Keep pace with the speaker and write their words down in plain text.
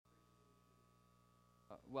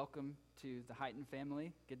welcome to the Heighton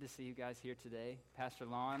family. Good to see you guys here today. Pastor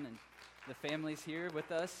Lon and the family's here with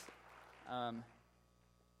us.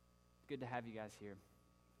 Good to have you guys here.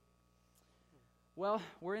 Well,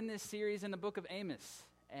 we're in this series in the book of Amos.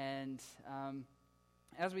 And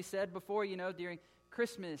as we said before, during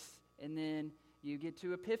Christmas, and then you get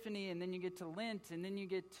to Epiphany, and then you get to Lent, and then you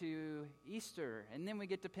get to Easter, and then we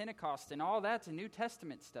get to Pentecost, and all that's New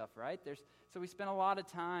Testament stuff, right? So we spent a lot of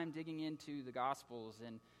time digging into the Gospels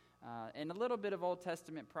and a little bit of Old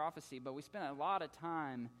Testament prophecy, but we spent a lot of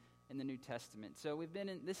time in the New Testament. So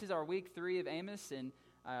this is our week 3 of Amos, and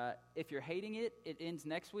if you're hating it, it ends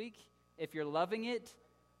next week. If you're loving it,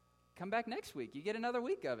 come back next week. You get another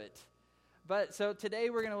week of it. But so today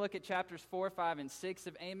we're going to look at chapters 4, 5, and 6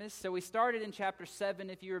 of Amos. So we started in chapter 7,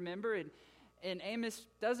 if you remember, and Amos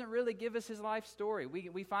doesn't really give us his life story.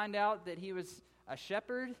 We find out that he was a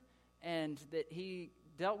shepherd and that he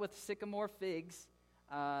dealt with sycamore figs,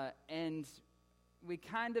 and we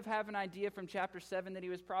kind of have an idea from chapter 7 that he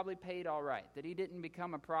was probably paid all right, that he didn't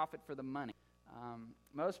become a prophet for the money.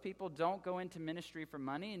 Most people don't go into ministry for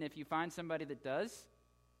money, and if you find somebody that does,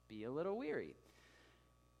 be a little weary.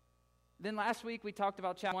 Then last week we talked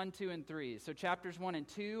about chapters 1, 2, and 3. So chapters 1 and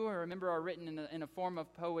 2, remember, are written in a form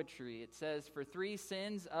of poetry. It says, for 3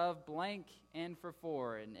 sins of blank and for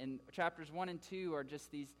 4. And chapters 1 and 2 are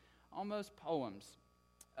just these almost poems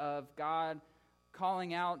of God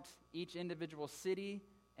calling out each individual city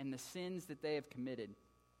and the sins that they have committed.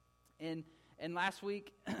 And last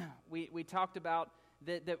week we talked about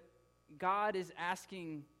that God is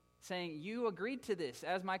saying, you agreed to this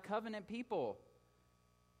as my covenant people.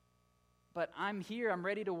 But I'm here, I'm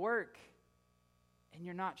ready to work, and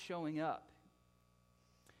you're not showing up.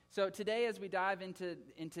 So today, as we dive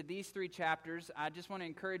into these 3 chapters, I just want to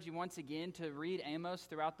encourage you once again to read Amos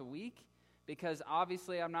throughout the week, because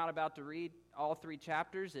obviously I'm not about to read all 3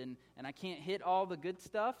 chapters, and I can't hit all the good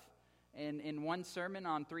stuff in one sermon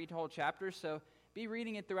on 3 whole chapters, so be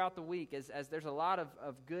reading it throughout the week, as there's a lot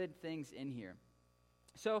of good things in here.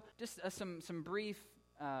 So just some brief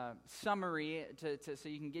summary so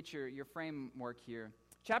you can get your framework here.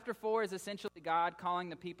 Chapter 4 is essentially God calling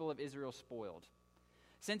the people of Israel spoiled.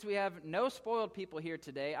 Since we have no spoiled people here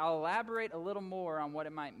today, I'll elaborate a little more on what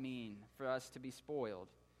it might mean for us to be spoiled.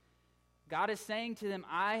 God is saying to them,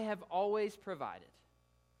 I have always provided.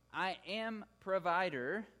 I am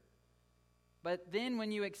provider. But then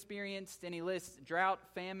when you experienced, and he lists drought,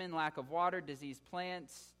 famine, lack of water, diseased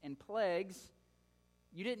plants, and plagues,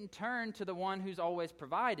 you didn't turn to the one who's always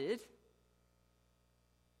provided.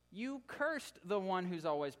 You cursed the one who's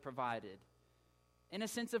always provided in a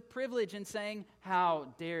sense of privilege and saying, how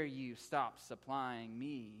dare you stop supplying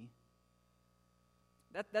me?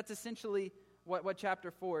 That's essentially what chapter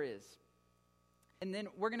 4 is. And then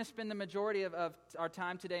we're going to spend the majority of our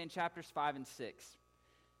time today in chapters 5 and 6.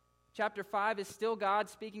 Chapter 5 is still God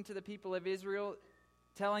speaking to the people of Israel,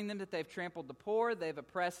 telling them that they've trampled the poor, they've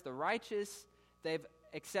oppressed the righteous, they've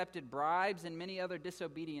accepted bribes and many other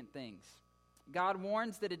disobedient things. God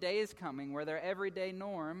warns that a day is coming where their everyday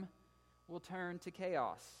norm will turn to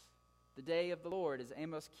chaos. The day of the Lord, as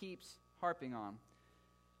Amos keeps harping on.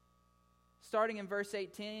 Starting in verse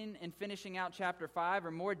 18 and finishing out chapter 5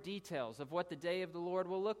 are more details of what the day of the Lord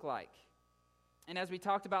will look like. And as we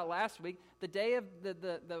talked about last week,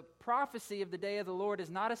 the prophecy of the day of the Lord is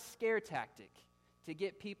not a scare tactic to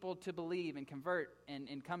get people to believe and convert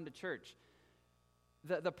and come to church.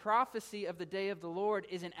 The prophecy of the day of the Lord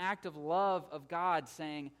is an act of love of God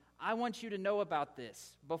saying, I want you to know about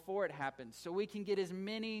this before it happens so we can get as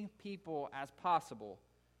many people as possible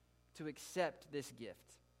to accept this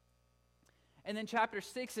gift. And then chapter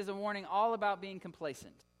 6 is a warning all about being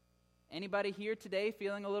complacent. Anybody here today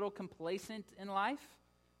feeling a little complacent in life?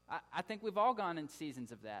 I think we've all gone in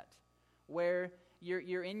seasons of that, where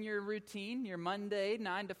you're in your routine, your Monday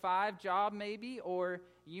 9 to 5 job maybe, or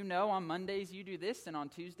on Mondays you do this, and on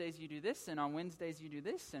Tuesdays you do this, and on Wednesdays you do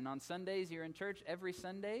this, and on Sundays you're in church every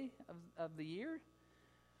Sunday of the year.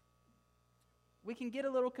 We can get a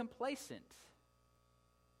little complacent.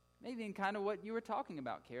 Maybe in kind of what you were talking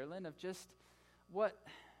about, Carolyn, of just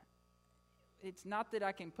it's not that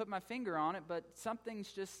I can put my finger on it, but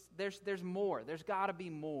something's just, there's more. There's got to be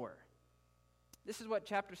more. This is what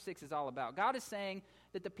chapter 6 is all about. God is saying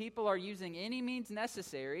that the people are using any means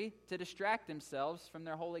necessary to distract themselves from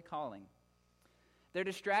their holy calling. They're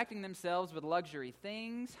distracting themselves with luxury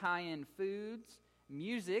things, high-end foods,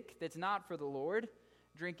 music that's not for the Lord,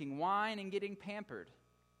 drinking wine, and getting pampered.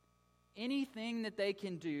 Anything that they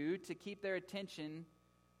can do to keep their attention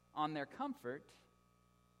on their comfort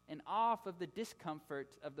and off of the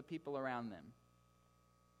discomfort of the people around them.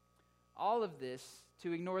 all of this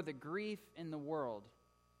to ignore the grief in the world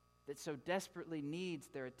that so desperately needs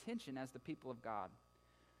their attention as the people of God.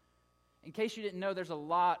 In case you didn't know, there's a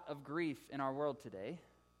lot of grief in our world today.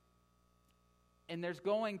 And there's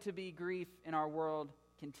going to be grief in our world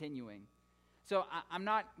continuing. So I'm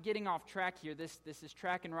not getting off track here. This is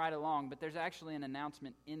tracking right along, but there's actually an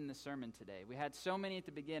announcement in the sermon today. We had so many at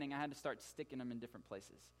the beginning, I had to start sticking them in different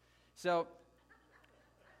places. So,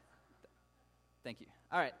 thank you.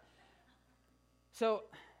 All right. So,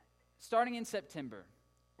 starting in September,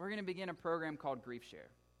 we're going to begin a program called Grief Share.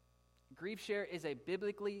 Grief Share is a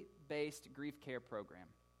biblically based grief care program.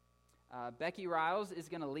 Becky Riles is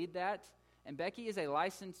going to lead that, and Becky is a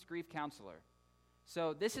licensed grief counselor.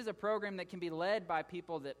 So this is a program that can be led by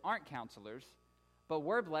people that aren't counselors, but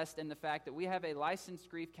we're blessed in the fact that we have a licensed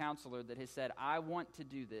grief counselor that has said, I want to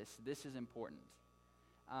do this. This is important.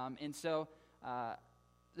 And so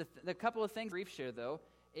the couple of things, Grief Share though,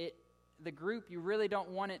 the group, you really don't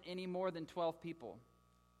want it any more than 12 people.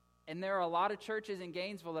 And there are a lot of churches in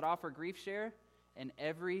Gainesville that offer Grief Share, and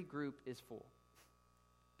every group is full.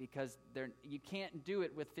 Because you can't do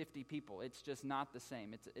it with 50 people. It's just not the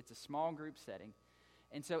same. It's a small group setting.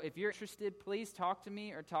 And so if you're interested, please talk to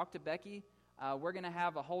me or talk to Becky. We're going to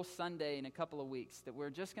have a whole Sunday in a couple of weeks that we're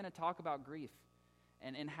just going to talk about grief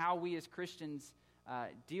and how we as Christians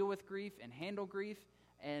deal with grief and handle grief,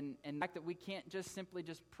 and the fact that we can't just simply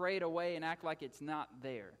just pray it away and act like it's not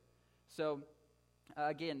there. So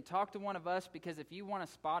again, talk to one of us, because if you want a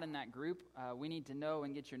spot in that group, we need to know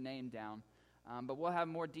and get your name down. But we'll have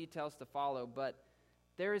more details to follow. But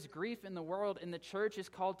there is grief in the world, and the church is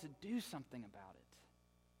called to do something about it.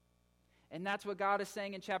 And that's what God is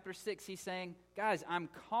saying in chapter 6. He's saying, guys, I'm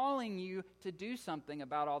calling you to do something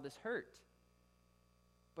about all this hurt.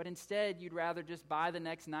 But instead, you'd rather just buy the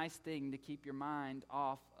next nice thing to keep your mind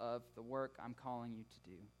off of the work I'm calling you to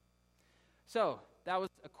do. So, that was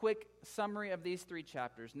a quick summary of these 3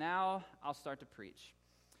 chapters. Now, I'll start to preach.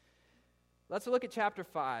 Let's look at chapter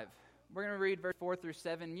 5. We're going to read verse 4 through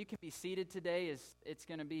 7. You can be seated today. It's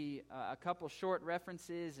going to be a couple short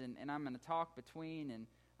references, and I'm going to talk between, and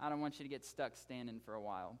I don't want you to get stuck standing for a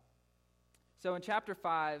while. So in chapter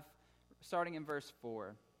 5, starting in verse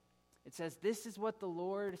 4, it says, "This is what the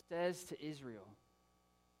Lord says to Israel.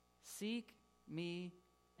 Seek me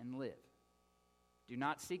and live. Do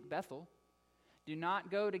not seek Bethel. Do not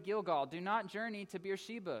go to Gilgal. Do not journey to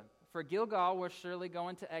Beersheba, for Gilgal will surely go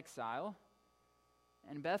into exile,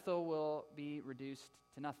 and Bethel will be reduced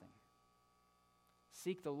to nothing.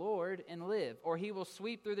 Seek the Lord and live, or he will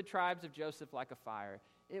sweep through the tribes of Joseph like a fire.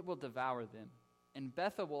 It will devour them, and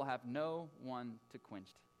Bethel will have no one to quench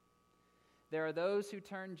it. There are those who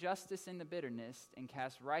turn justice into bitterness and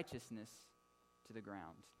cast righteousness to the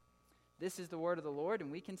ground." This is the word of the Lord,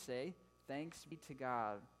 and we can say, thanks be to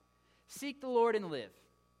God. Seek the Lord and live.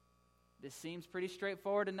 This seems pretty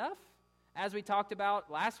straightforward enough. As we talked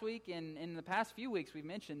about last week and in the past few weeks, we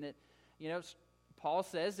mentioned that, Paul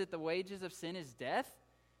says that the wages of sin is death.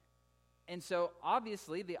 And so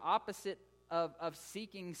obviously the opposite of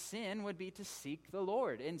seeking sin would be to seek the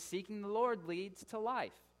Lord. And seeking the Lord leads to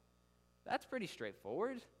life. That's pretty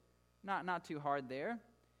straightforward. Not too hard there.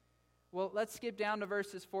 Well, let's skip down to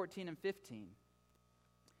verses 14 and 15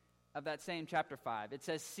 of that same chapter 5. It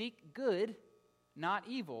says, "Seek good, not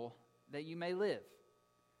evil, that you may live.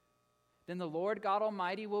 Then the Lord God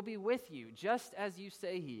Almighty will be with you, just as you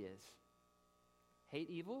say he is. Hate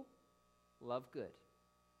evil, love good.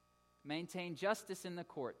 Maintain justice in the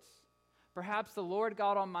courts. Perhaps the Lord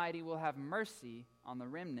God Almighty will have mercy on the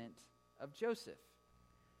remnant of Joseph."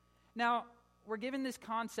 Now, we're given this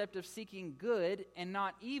concept of seeking good and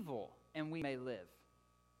not evil, and we may live.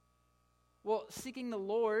 Well, seeking the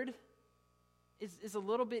Lord is a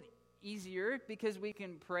little bit easier because we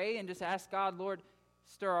can pray and just ask God, Lord,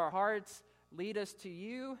 stir our hearts, lead us to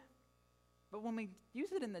you. But when we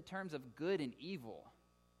use it in the terms of good and evil,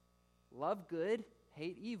 love good,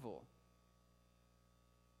 hate evil,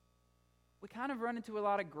 we kind of run into a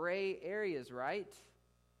lot of gray areas, right?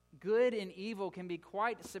 Good and evil can be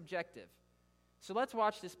quite subjective. So let's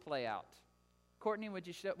watch this play out. Courtney, would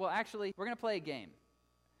you show? Well, actually, we're going to play a game.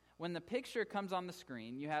 When the picture comes on the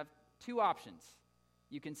screen, you have 2 options.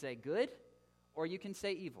 You can say good, or you can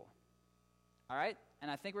say evil. All right?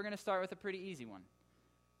 And I think we're going to start with a pretty easy one.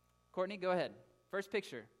 Courtney, go ahead. First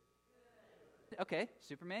picture. Good. Okay,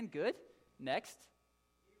 Superman, good. Next.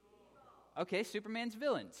 Evil. Okay, Superman's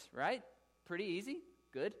villains, right? Pretty easy.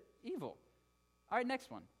 Good, evil. All right,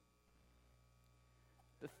 next one.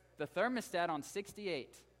 The thermostat on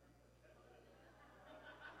 68.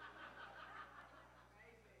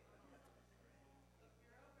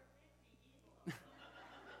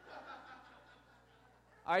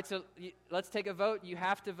 All right, so let's take a vote. You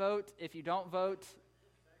have to vote. If you don't vote,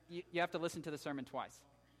 you have to listen to the sermon twice.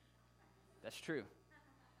 That's true.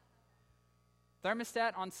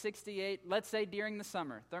 Thermostat on 68, let's say during the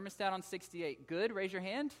summer. Thermostat on 68. Good, raise your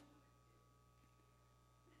hand.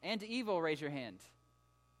 And evil, raise your hand.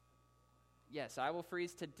 Yes, I will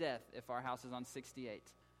freeze to death if our house is on 68.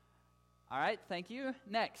 All right, thank you.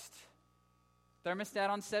 Next. Thermostat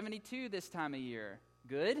on 72 this time of year.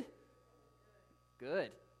 Good?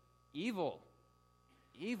 Good. Evil.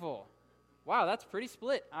 Evil. Wow, that's pretty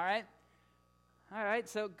split. All right. All right,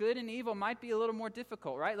 so good and evil might be a little more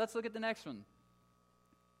difficult, right? Let's look at the next one.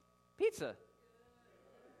 Pizza.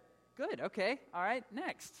 Good, okay. All right,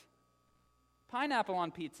 next. Pineapple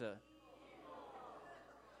on pizza.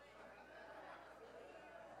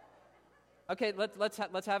 Okay, let's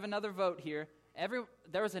have another vote here.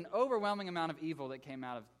 There was an overwhelming amount of evil that came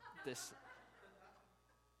out of this.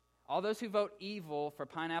 All those who vote evil for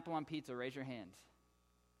pineapple on pizza, raise your hand.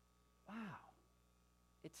 Wow.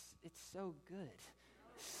 It's so good.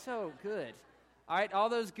 So good. All right, all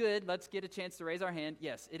those good, let's get a chance to raise our hand.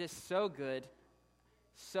 Yes, it is so good.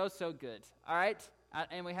 So good. All right,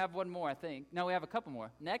 and we have one more, I think. No, we have a couple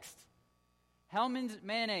more. Next, Hellmann's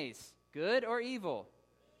mayonnaise. Good or evil?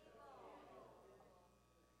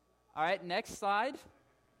 All right, next slide.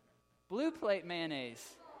 Blue Plate mayonnaise.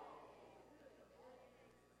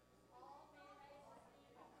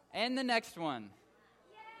 And the next one.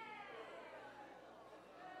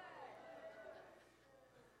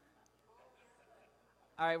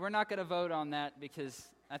 All right, we're not going to vote on that because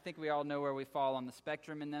I think we all know where we fall on the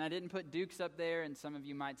spectrum. And then I didn't put Dukes up there, and some of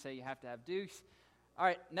you might say you have to have Dukes. All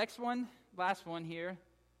right, next one, last one here.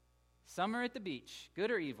 Summer at the beach,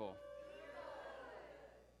 good or evil?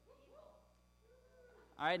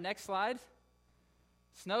 All right, next slide.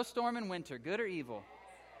 Snowstorm in winter, good or evil?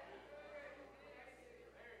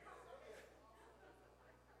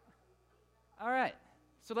 All right,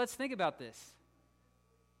 so let's think about this.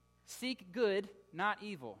 Seek good, not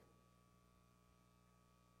evil.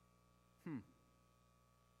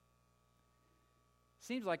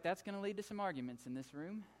 Seems like that's going to lead to some arguments in this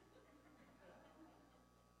room.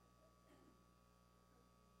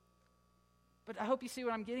 But I hope you see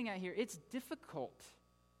what I'm getting at here. It's difficult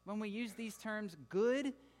when we use these terms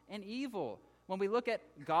good and evil. When we look at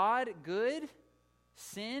God, good,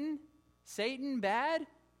 sin, Satan, bad,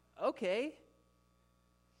 okay.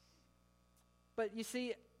 But you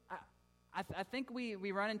see, I think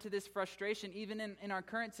we run into this frustration even in our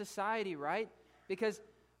current society, right? Because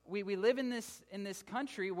we live in this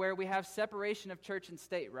country where we have separation of church and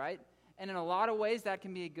state, right? And in a lot of ways that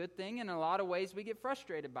can be a good thing, and in a lot of ways we get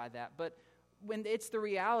frustrated by that. But when it's the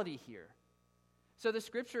reality here. So the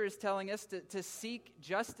scripture is telling us to seek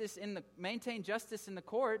justice maintain justice in the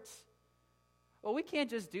courts. Well, we can't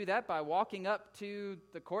just do that by walking up to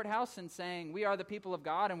the courthouse and saying, we are the people of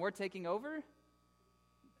God and we're taking over.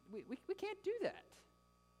 We can't do that.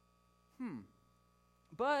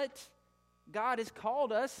 But God has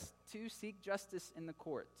called us to seek justice in the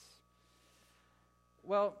courts.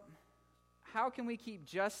 Well, how can we keep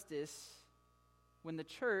justice when the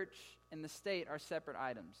church and the state are separate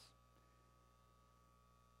items?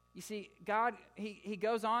 You see, God, he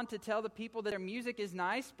goes on to tell the people that their music is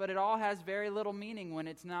nice, but it all has very little meaning when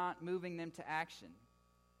it's not moving them to action.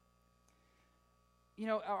 You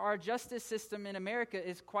know, our justice system in America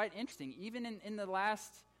is quite interesting. Even in the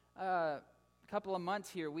last couple of months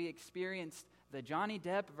here, we experienced the Johnny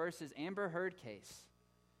Depp versus Amber Heard case.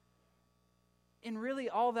 And really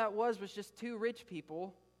all that was just two rich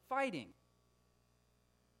people fighting.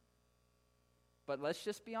 But let's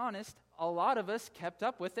just be honest, a lot of us kept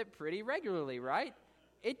up with it pretty regularly, right?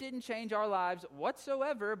 It didn't change our lives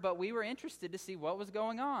whatsoever, but we were interested to see what was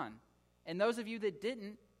going on. And those of you that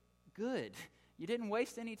didn't, good. You didn't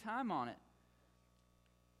waste any time on it.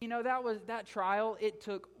 You know, that trial, it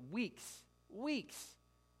took weeks.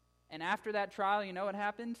 And after that trial, you know what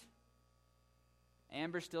happened?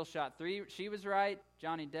 Amber still shot 3. She was right.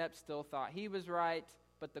 Johnny Depp still thought he was right.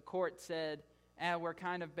 But the court said, we're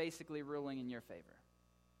kind of basically ruling in your favor.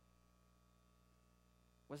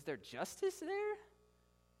 Was there justice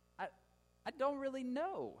there? I don't really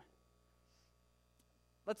know.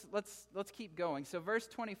 Let's keep going. So verse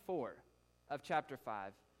 24 of chapter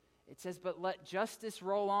 5, it says, "But let justice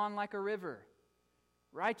roll on like a river,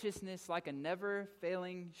 righteousness like a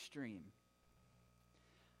never-failing stream."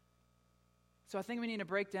 So I think we need to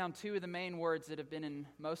break down two of the main words that have been in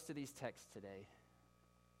most of these texts today.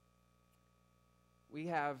 We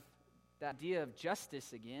have the idea of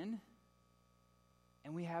justice again,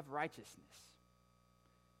 and we have righteousness.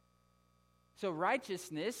 So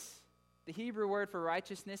righteousness The Hebrew word for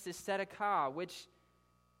righteousness is tzedakah, which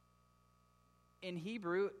in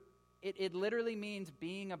Hebrew, it literally means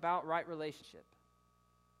being about right relationship.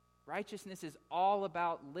 Righteousness is all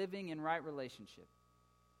about living in right relationship.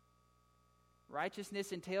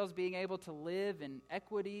 Righteousness entails being able to live in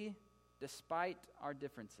equity despite our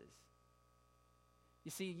differences.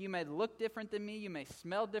 You see, you may look different than me, you may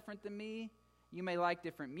smell different than me, you may like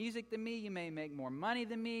different music than me, you may make more money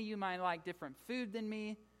than me, you might like different food than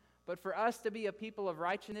me, but for us to be a people of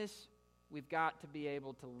righteousness, we've got to be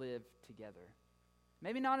able to live together.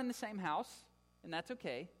 Maybe not in the same house, and that's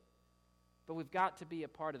okay, but we've got to be a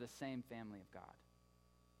part of the same family of God.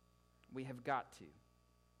 We have got to.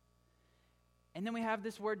 And then we have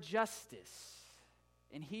this word justice.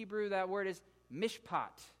 In Hebrew, that word is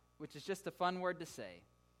mishpat, which is just a fun word to say.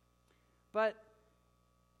 But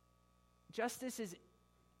justice is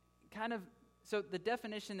kind of, so the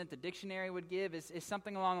definition that the dictionary would give is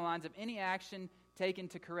something along the lines of any action taken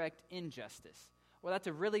to correct injustice. Well, that's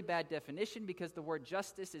a really bad definition because the word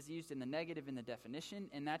justice is used in the negative in the definition,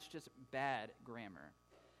 and that's just bad grammar.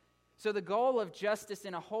 So the goal of justice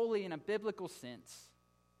in a holy and a biblical sense,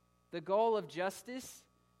 the goal of justice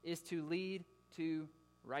is to lead to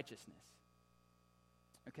righteousness.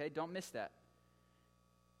 Okay, don't miss that.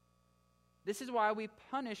 This is why we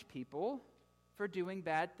punish people for doing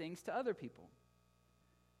bad things to other people.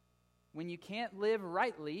 When you can't live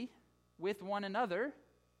rightly with one another,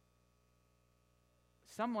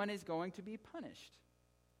 someone is going to be punished.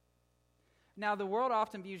 Now, the world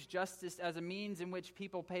often views justice as a means in which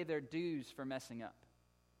people pay their dues for messing up.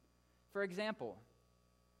 For example,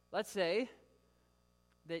 let's say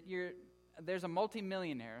that there's a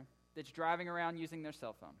multimillionaire that's driving around using their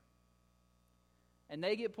cell phone. And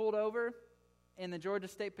they get pulled over, and the Georgia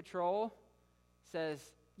State Patrol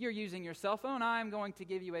says, "You're using your cell phone, I'm going to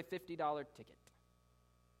give you a $50 ticket."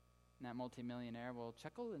 And that multimillionaire will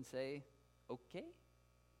chuckle and say, "Okay,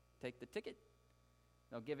 take the ticket."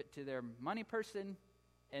 They'll give it to their money person,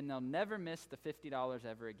 and they'll never miss the $50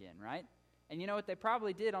 ever again, right? And you know what they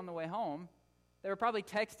probably did on the way home? They were probably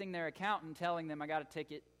texting their accountant telling them, "I got a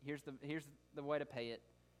ticket, here's the way to pay it,"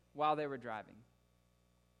 while they were driving.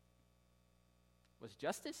 Was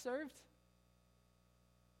justice served?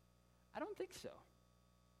 I don't think so.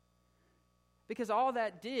 Because all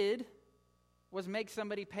that did was make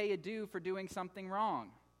somebody pay a due for doing something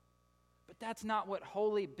wrong. But that's not what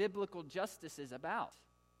holy biblical justice is about.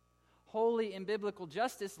 Holy and biblical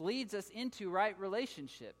justice leads us into right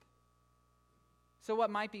relationship. So what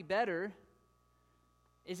might be better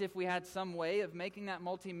is if we had some way of making that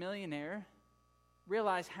multimillionaire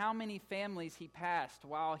realize how many families he passed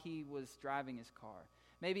while he was driving his car.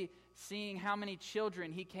 Maybe seeing how many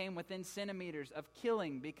children he came within centimeters of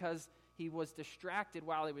killing because he was distracted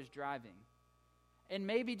while he was driving. And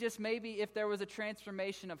maybe, just maybe, if there was a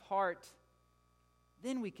transformation of heart,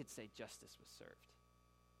 then we could say justice was served.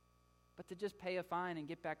 But to just pay a fine and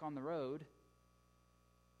get back on the road,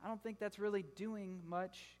 I don't think that's really doing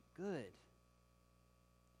much good.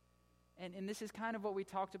 And this is kind of what we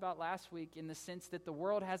talked about last week in the sense that the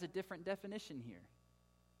world has a different definition here.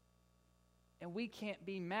 And we can't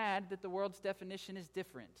be mad that the world's definition is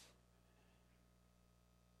different.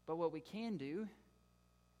 But what we can do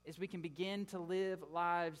is we can begin to live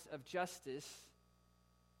lives of justice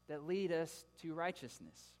that lead us to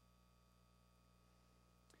righteousness.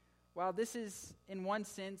 While this is, in one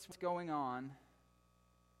sense, what's going on,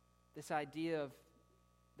 this idea of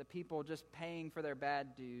the people just paying for their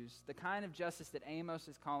bad dues, the kind of justice that Amos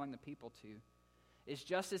is calling the people to is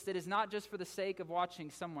justice that is not just for the sake of watching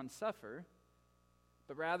someone suffer,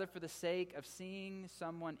 but rather for the sake of seeing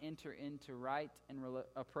someone enter into right and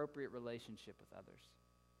appropriate relationship with others.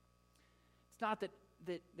 It's not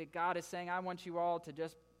that God is saying, "I want you all to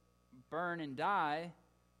just burn and die,"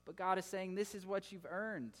 but God is saying, "This is what you've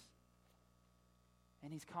earned."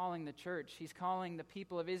 And he's calling the church, he's calling the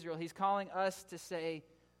people of Israel, he's calling us to say,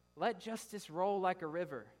 let justice roll like a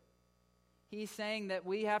river. He's saying that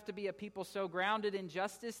we have to be a people so grounded in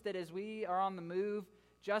justice that as we are on the move,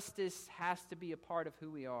 justice has to be a part of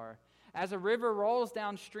who we are. As a river rolls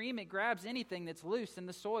downstream, it grabs anything that's loose in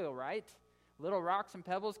the soil, right? Little rocks and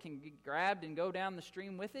pebbles can get grabbed and go down the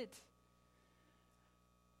stream with it.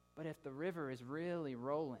 But if the river is really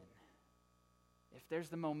rolling, if there's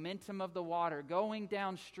the momentum of the water going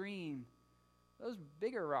downstream, those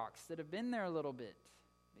bigger rocks that have been there a little bit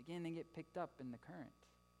begin to get picked up in the current.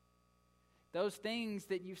 Those things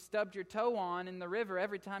that you've stubbed your toe on in the river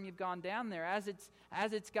every time you've gone down there, as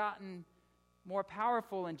it's gotten more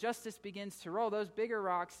powerful and justice begins to roll, those bigger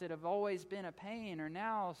rocks that have always been a pain are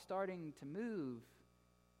now starting to move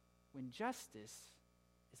when justice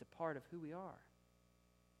is a part of who we are.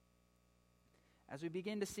 As we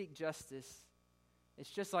begin to seek justice,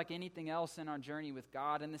 it's just like anything else in our journey with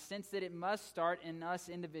God, in the sense that it must start in us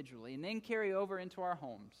individually and then carry over into our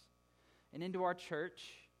homes and into our church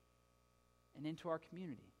and into our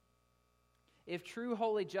community. If true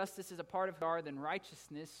holy justice is a part of who we are, then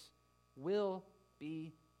righteousness will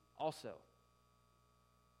be also.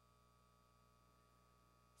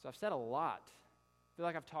 So I've said a lot. I feel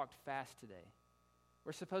like I've talked fast today.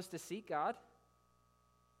 We're supposed to seek God.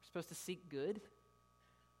 We're supposed to seek good,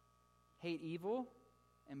 hate evil,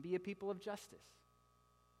 and be a people of justice.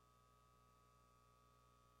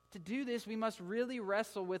 To do this, we must really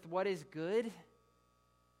wrestle with what is good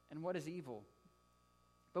and what is evil.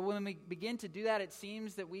 But when we begin to do that, it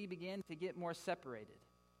seems that we begin to get more separated,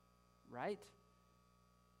 right?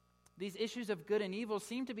 These issues of good and evil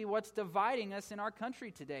seem to be what's dividing us in our country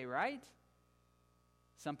today, right?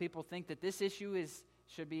 Some people think that this issue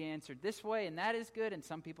should be answered this way, and that is good, and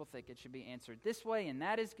some people think it should be answered this way, and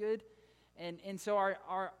that is good. And so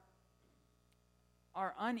our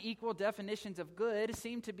unequal definitions of good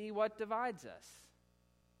seem to be what divides us.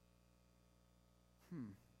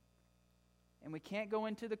 And we can't go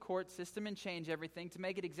into the court system and change everything to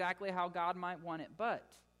make it exactly how God might want it, but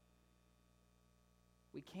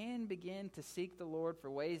we can begin to seek the Lord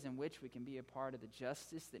for ways in which we can be a part of the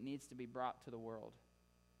justice that needs to be brought to the world.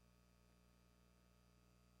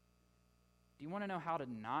 Do you want to know how to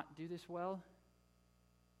not do this well?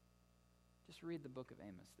 Just read the book of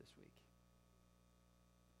Amos this week.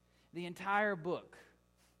 The entire book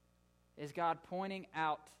is God pointing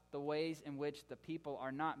out the ways in which the people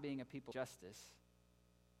are not being a people of justice.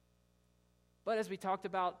 But as we talked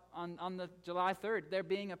about on the July 3rd, they're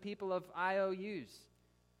being a people of IOUs.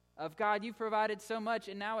 Of God, you've provided so much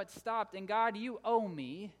and now it's stopped. And God, you owe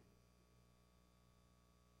me.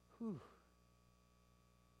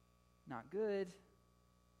 Not good.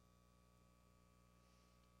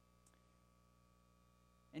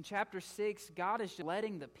 In chapter 6, God is just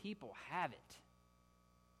letting the people have it.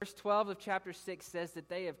 Verse 12 of chapter 6 says that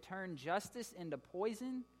they have turned justice into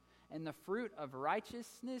poison and the fruit of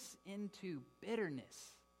righteousness into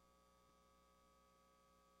bitterness.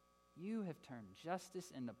 You have turned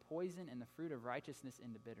justice into poison and the fruit of righteousness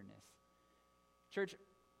into bitterness. Church,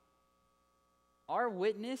 our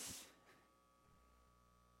witness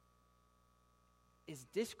is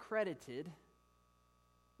discredited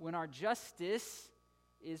when our justice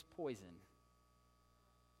is poison.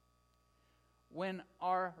 When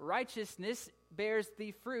our righteousness bears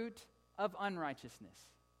the fruit of unrighteousness.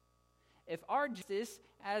 If our justice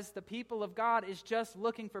as the people of God is just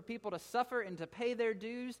looking for people to suffer and to pay their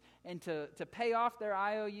dues and to pay off their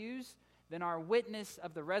IOUs, then our witness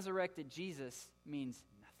of the resurrected Jesus means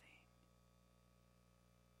nothing.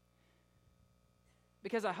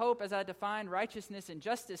 Because I hope, as I defined righteousness and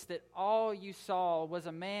justice, that all you saw was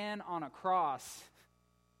a man on a cross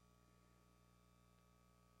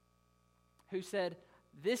who said,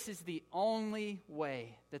 this is the only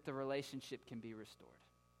way that the relationship can be restored.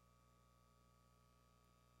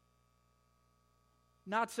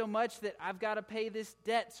 Not so much that I've got to pay this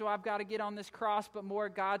debt, so I've got to get on this cross, but more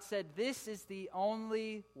God said, this is the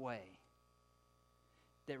only way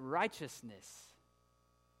that righteousness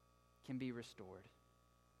can be restored.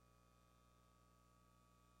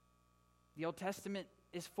 The Old Testament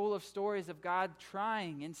is full of stories of God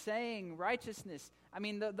trying and saying righteousness. I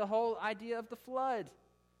mean, the whole idea of the flood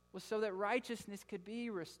was so that righteousness could be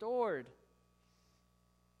restored.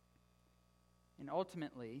 And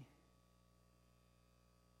ultimately,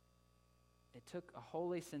 it took a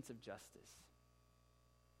holy sense of justice.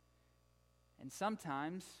 And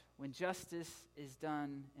sometimes, when justice is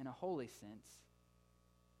done in a holy sense,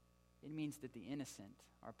 it means that the innocent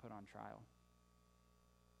are put on trial.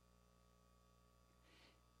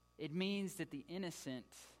 It means that the innocent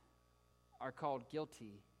are called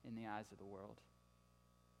guilty in the eyes of the world.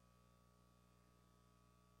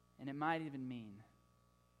 And it might even mean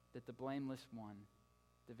that the blameless one,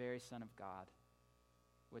 the very Son of God,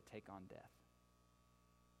 would take on death.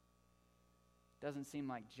 Doesn't seem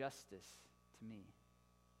like justice to me.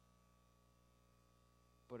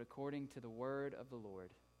 But according to the word of the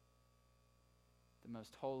Lord, the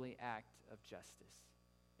most holy act of justice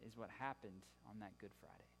is what happened on that Good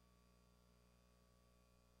Friday.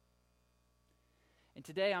 And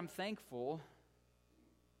today I'm thankful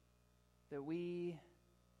that we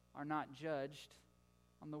are not judged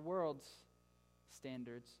on the world's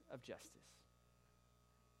standards of justice.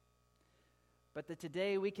 But that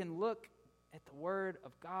today we can look at the Word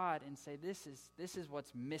of God and say, this is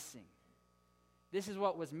what's missing. This is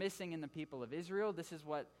what was missing in the people of Israel. This is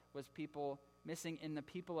what was missing in the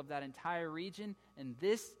people of that entire region, and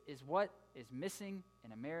this is what is missing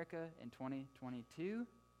in America in 2022.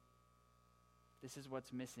 This is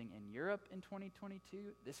what's missing in Europe in 2022.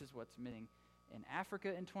 This is what's missing in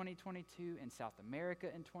Africa in 2022, in South America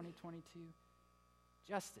in 2022.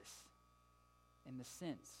 Justice in the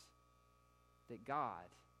sense that God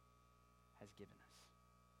has given us.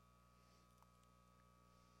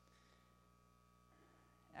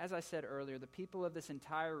 As I said earlier, the people of this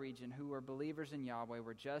entire region who were believers in Yahweh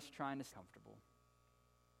were just trying to stay comfortable.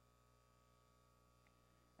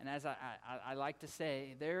 And as I like to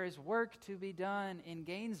say, there is work to be done in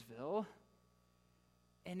Gainesville.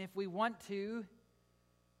 And if we want to,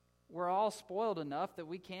 we're all spoiled enough that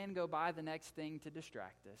we can go buy the next thing to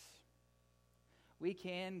distract us. We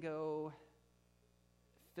can go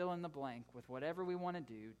fill in the blank with whatever we want to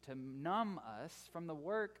do to numb us from the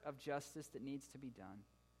work of justice that needs to be done.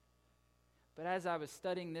 But as I was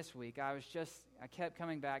studying this week, I kept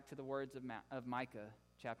coming back to the words of Micah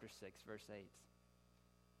chapter 6, verse 8.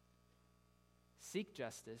 Seek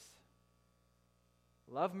justice,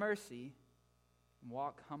 love mercy, and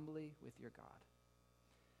walk humbly with your God.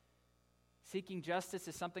 Seeking justice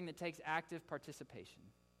is something that takes active participation.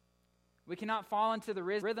 We cannot fall into the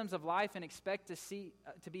rhythms of life and expect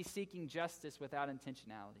to be seeking justice without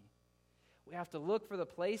intentionality. We have to look for the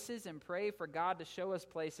places and pray for God to show us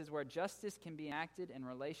places where justice can be enacted and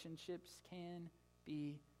relationships can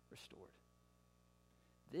be restored.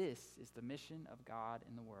 This is the mission of God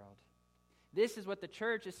in the world. This is what the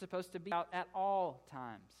church is supposed to be about at all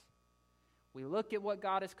times. We look at what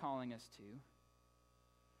God is calling us to.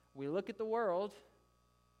 We look at the world.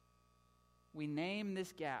 We name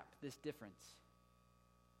this gap, this difference.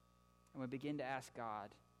 And we begin to ask God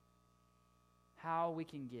how we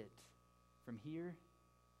can get from here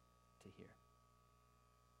to here.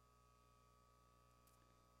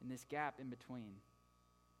 And this gap in between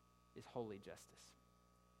is holy justice.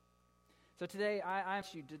 So today, I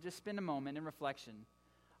ask you to just spend a moment in reflection,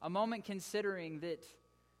 a moment considering that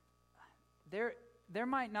there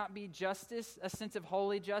might not be justice, a sense of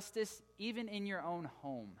holy justice, even in your own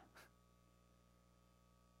home.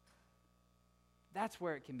 That's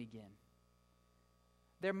where it can begin.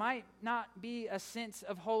 There might not be a sense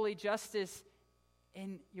of holy justice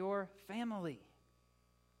in your family.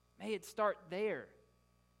 May it start there.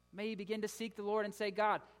 May you begin to seek the Lord and say,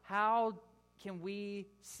 God, how can we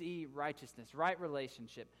see righteousness, right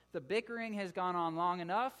relationship? The bickering has gone on long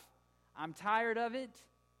enough. I'm tired of it.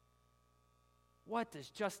 What does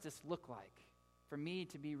justice look like for me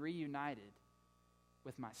to be reunited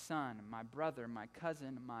with my son, my brother, my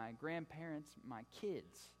cousin, my grandparents, my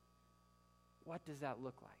kids? What does that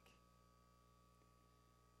look like?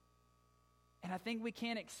 And I think we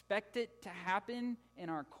can't expect it to happen in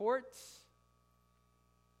our courts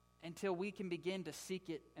until we can begin to seek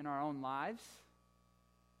it in our own lives,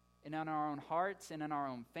 and in our own hearts, and in our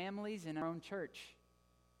own families, and in our own church.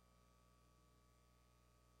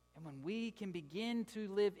 And when we can begin to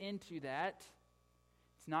live into that,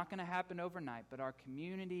 it's not going to happen overnight, but our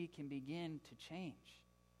community can begin to change.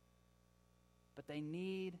 But they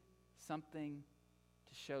need something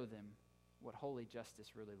to show them what holy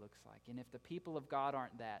justice really looks like. And if the people of God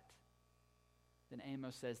aren't that, then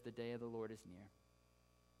Amos says the day of the Lord is near.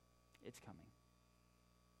 It's coming.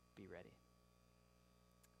 Be ready.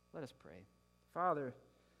 Let us pray. Father,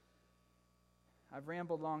 I've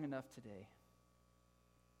rambled long enough today.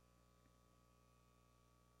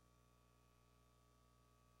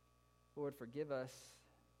 Lord, forgive us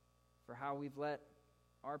for how we've let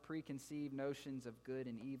our preconceived notions of good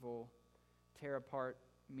and evil tear apart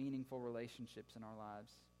meaningful relationships in our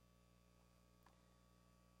lives.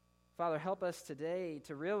 Father, help us today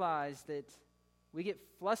to realize that we get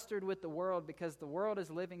flustered with the world because the world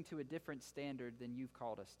is living to a different standard than you've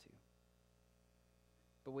called us to.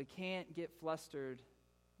 But we can't get flustered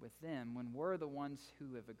with them when we're the ones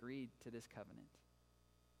who have agreed to this covenant.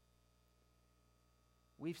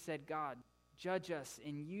 We've said, God, judge us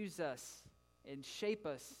and use us and shape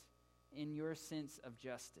us in your sense of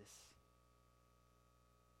justice.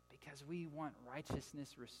 Because we want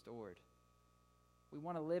righteousness restored. We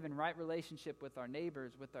want to live in right relationship with our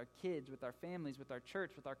neighbors, with our kids, with our families, with our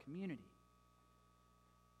church, with our community.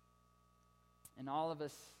 And all of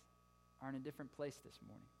us are in a different place this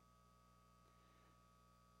morning.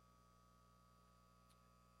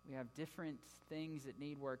 We have different things that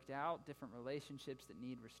need worked out, different relationships that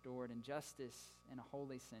need restored, and justice in a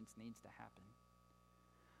holy sense needs to happen.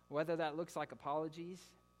 Whether that looks like apologies,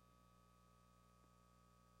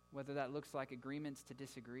 whether that looks like agreements to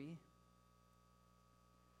disagree,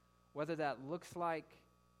 whether that looks like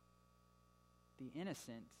the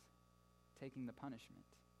innocent taking the punishment.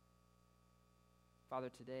 Father,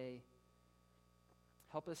 today,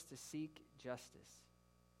 help us to seek justice,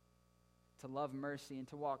 to love mercy, and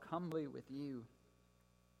to walk humbly with you.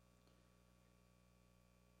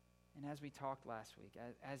 And as we talked last week,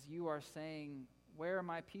 as you are saying, where are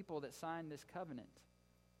my people that signed this covenant?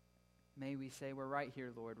 May we say, we're right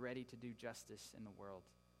here, Lord, ready to do justice in the world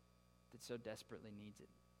that so desperately needs it.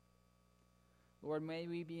 Lord, may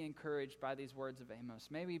we be encouraged by these words of Amos.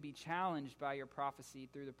 May we be challenged by your prophecy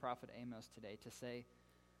through the prophet Amos today to say,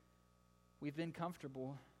 we've been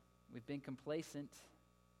comfortable, we've been complacent,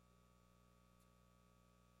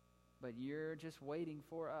 but you're just waiting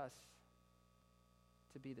for us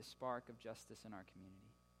to be the spark of justice in our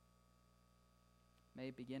community. May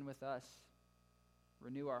it begin with us.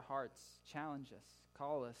 Renew our hearts, challenge us,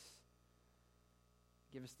 call us,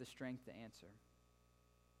 give us the strength to answer.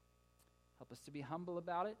 Help us to be humble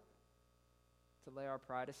about it, to lay our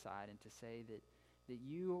pride aside, and to say that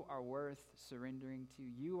you are worth surrendering to,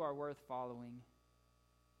 you are worth following,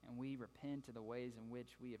 and we repent of the ways in which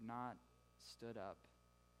we have not stood up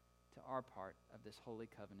to our part of this holy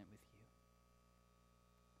covenant with you.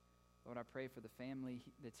 Lord, I pray for the family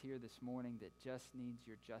that's here this morning that just needs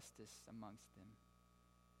your justice amongst them.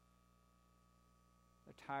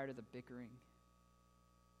 They're tired of the bickering.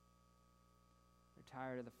 They're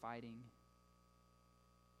tired of the fighting.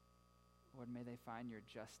 Lord, may they find your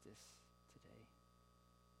justice today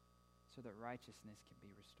so that righteousness can be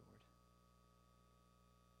restored.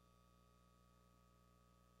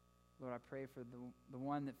 Lord, I pray for the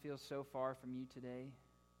one that feels so far from you today,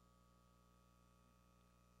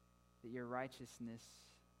 that your righteousness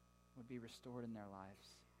would be restored in their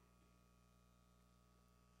lives.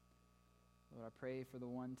 Lord, I pray for the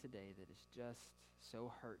one today that is just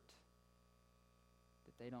so hurt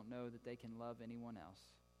that they don't know that they can love anyone else.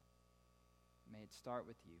 May it start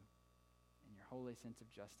with you and your holy sense of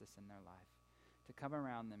justice in their life, to come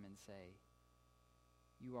around them and say,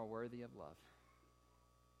 you are worthy of love.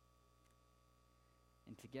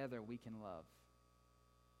 And together we can love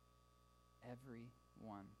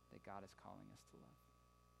everyone that God is calling us to love.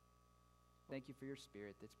 Thank you for your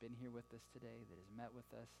Spirit that's been here with us today, that has met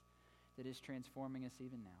with us, that is transforming us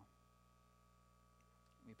even now.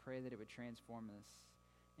 We pray that it would transform us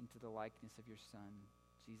into the likeness of your Son,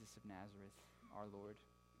 Jesus of Nazareth, our Lord.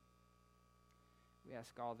 We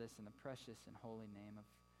ask all this in the precious and holy name of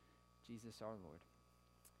Jesus our Lord.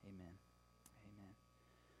 Amen. Amen.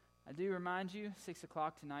 I do remind you, 6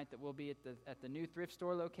 o'clock tonight, that we'll be at the new thrift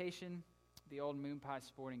store location, the old Moon Pie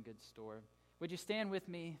Sporting Goods store. Would you stand with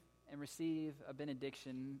me and receive a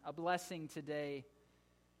benediction, a blessing today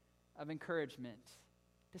of encouragement,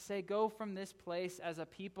 to say, go from this place as a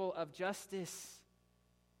people of justice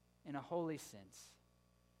in a holy sense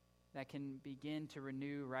that can begin to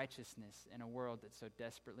renew righteousness in a world that so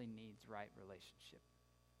desperately needs right relationship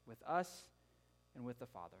with us and with the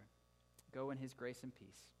Father. Go in his grace and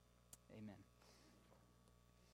peace. Amen.